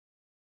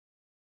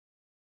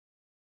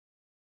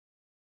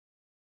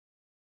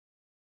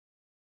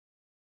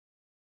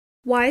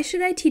Why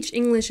should I teach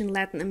English in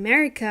Latin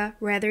America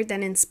rather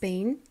than in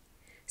Spain?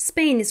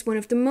 Spain is one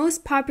of the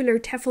most popular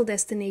TEFL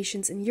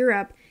destinations in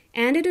Europe,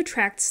 and it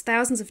attracts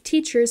thousands of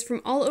teachers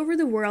from all over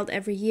the world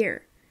every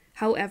year.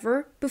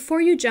 However, before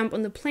you jump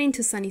on the plane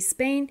to sunny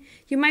Spain,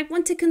 you might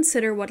want to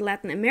consider what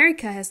Latin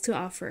America has to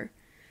offer.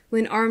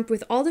 When armed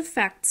with all the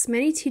facts,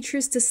 many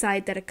teachers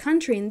decide that a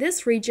country in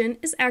this region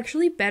is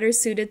actually better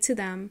suited to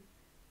them.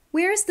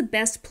 Where is the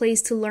best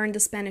place to learn the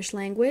Spanish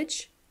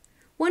language?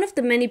 One of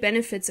the many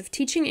benefits of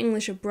teaching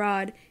English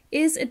abroad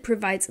is it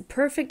provides a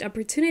perfect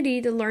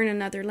opportunity to learn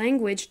another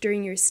language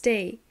during your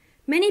stay.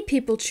 Many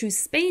people choose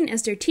Spain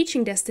as their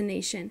teaching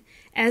destination,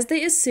 as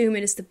they assume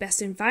it is the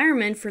best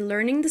environment for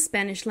learning the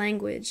Spanish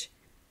language.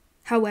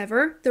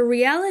 However, the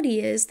reality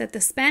is that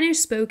the Spanish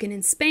spoken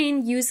in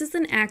Spain uses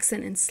an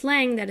accent and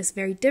slang that is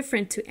very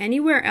different to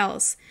anywhere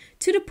else,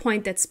 to the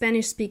point that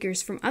Spanish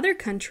speakers from other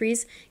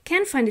countries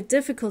can find it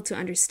difficult to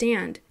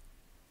understand.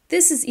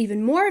 This is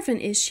even more of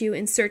an issue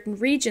in certain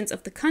regions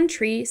of the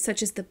country,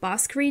 such as the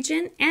Basque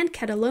region and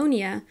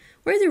Catalonia,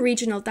 where the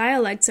regional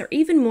dialects are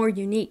even more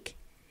unique.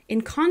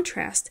 In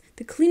contrast,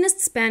 the cleanest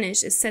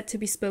Spanish is said to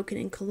be spoken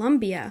in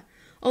Colombia,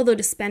 although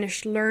the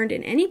Spanish learned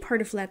in any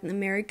part of Latin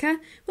America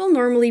will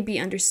normally be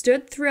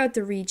understood throughout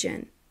the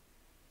region.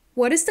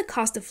 What is the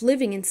cost of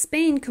living in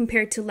Spain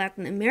compared to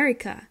Latin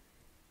America?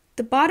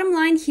 The bottom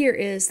line here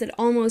is that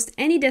almost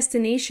any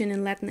destination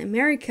in Latin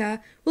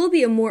America will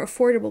be a more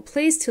affordable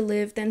place to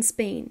live than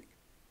Spain.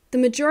 The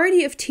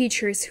majority of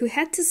teachers who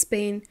head to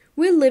Spain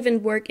will live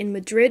and work in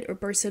Madrid or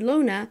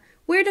Barcelona,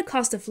 where the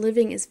cost of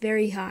living is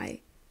very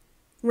high.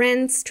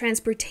 Rents,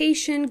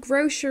 transportation,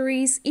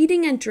 groceries,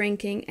 eating and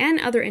drinking, and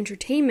other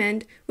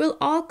entertainment will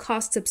all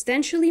cost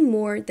substantially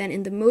more than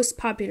in the most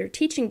popular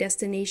teaching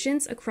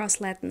destinations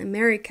across Latin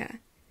America.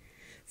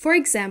 For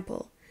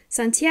example,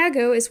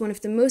 Santiago is one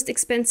of the most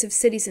expensive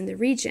cities in the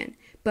region,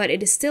 but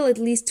it is still at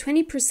least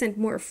 20%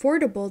 more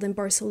affordable than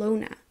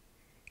Barcelona.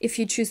 If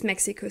you choose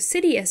Mexico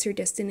City as your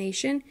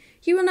destination,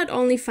 you will not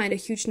only find a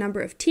huge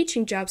number of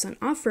teaching jobs on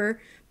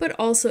offer, but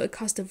also a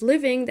cost of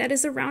living that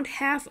is around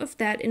half of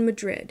that in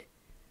Madrid.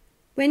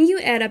 When you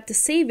add up the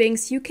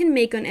savings you can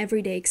make on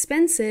everyday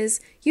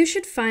expenses, you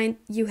should find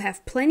you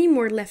have plenty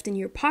more left in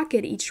your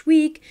pocket each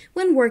week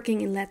when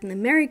working in Latin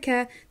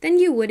America than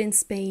you would in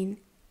Spain.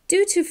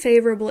 Due to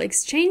favorable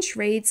exchange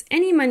rates,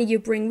 any money you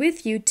bring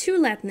with you to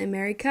Latin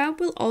America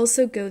will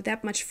also go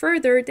that much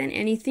further than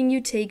anything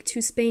you take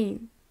to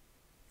Spain.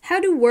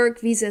 How do work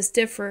visas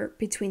differ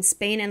between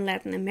Spain and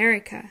Latin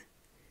America?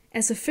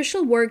 As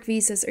official work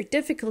visas are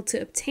difficult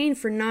to obtain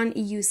for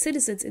non-EU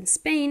citizens in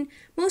Spain,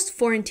 most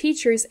foreign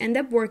teachers end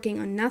up working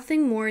on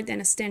nothing more than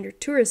a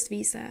standard tourist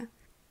visa.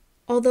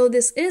 Although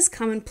this is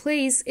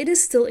commonplace, it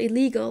is still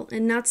illegal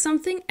and not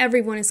something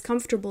everyone is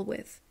comfortable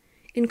with.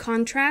 In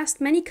contrast,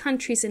 many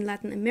countries in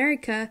Latin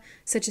America,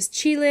 such as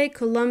Chile,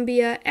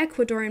 Colombia,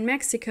 Ecuador, and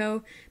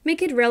Mexico,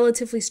 make it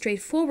relatively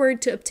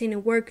straightforward to obtain a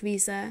work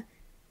visa.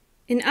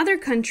 In other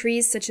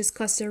countries, such as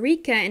Costa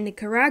Rica and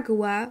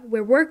Nicaragua,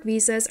 where work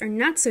visas are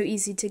not so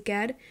easy to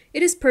get,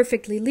 it is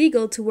perfectly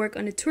legal to work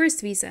on a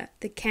tourist visa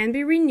that can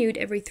be renewed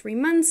every 3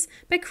 months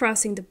by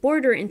crossing the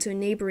border into a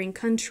neighboring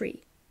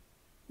country.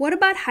 What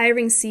about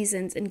hiring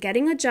seasons and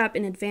getting a job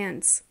in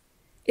advance?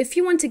 If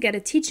you want to get a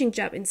teaching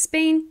job in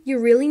Spain, you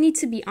really need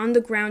to be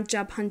on-the-ground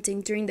job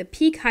hunting during the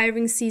peak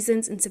hiring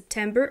seasons in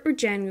September or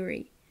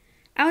January.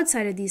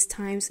 Outside of these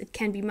times, it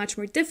can be much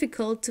more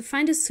difficult to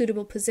find a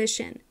suitable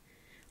position.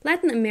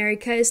 Latin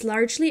America is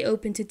largely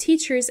open to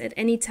teachers at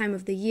any time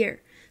of the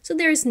year, so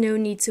there is no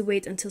need to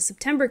wait until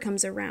September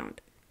comes around.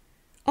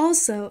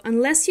 Also,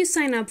 unless you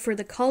sign up for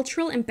the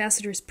Cultural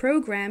Ambassadors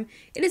program,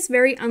 it is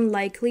very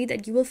unlikely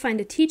that you will find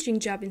a teaching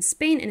job in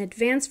Spain in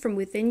advance from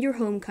within your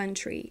home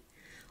country.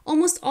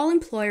 Almost all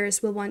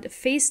employers will want a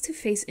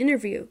face-to-face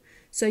interview,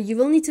 so you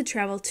will need to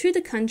travel to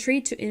the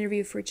country to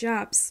interview for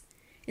jobs.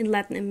 In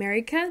Latin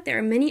America, there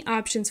are many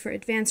options for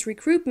advanced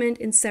recruitment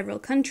in several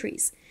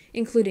countries,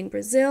 including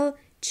Brazil,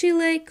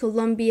 Chile,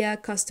 Colombia,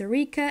 Costa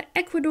Rica,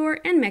 Ecuador,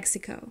 and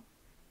Mexico.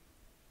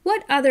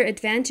 What other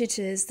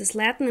advantages does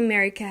Latin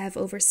America have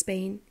over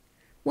Spain?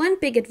 One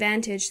big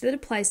advantage that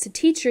applies to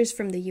teachers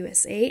from the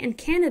USA and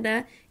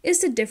Canada is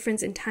the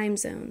difference in time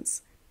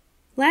zones.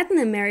 Latin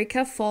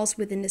America falls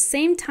within the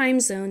same time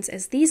zones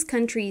as these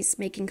countries,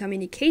 making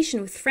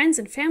communication with friends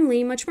and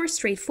family much more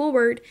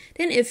straightforward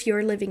than if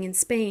you're living in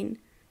Spain.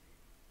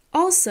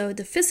 Also,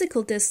 the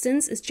physical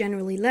distance is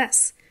generally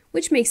less,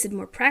 which makes it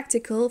more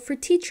practical for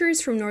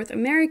teachers from North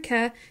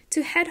America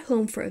to head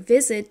home for a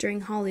visit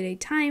during holiday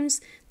times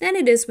than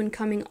it is when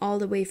coming all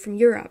the way from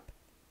Europe.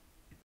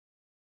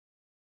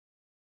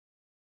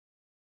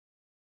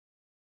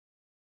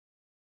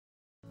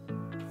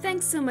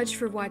 Thanks so much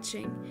for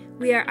watching.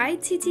 We are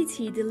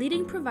ITTT, the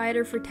leading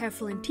provider for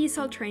TEFL and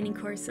TESOL training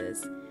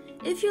courses.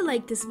 If you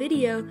liked this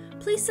video,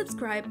 please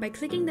subscribe by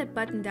clicking that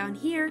button down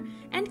here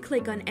and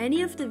click on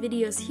any of the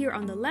videos here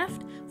on the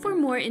left for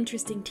more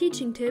interesting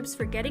teaching tips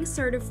for getting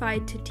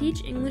certified to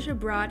teach English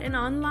abroad and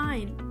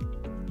online.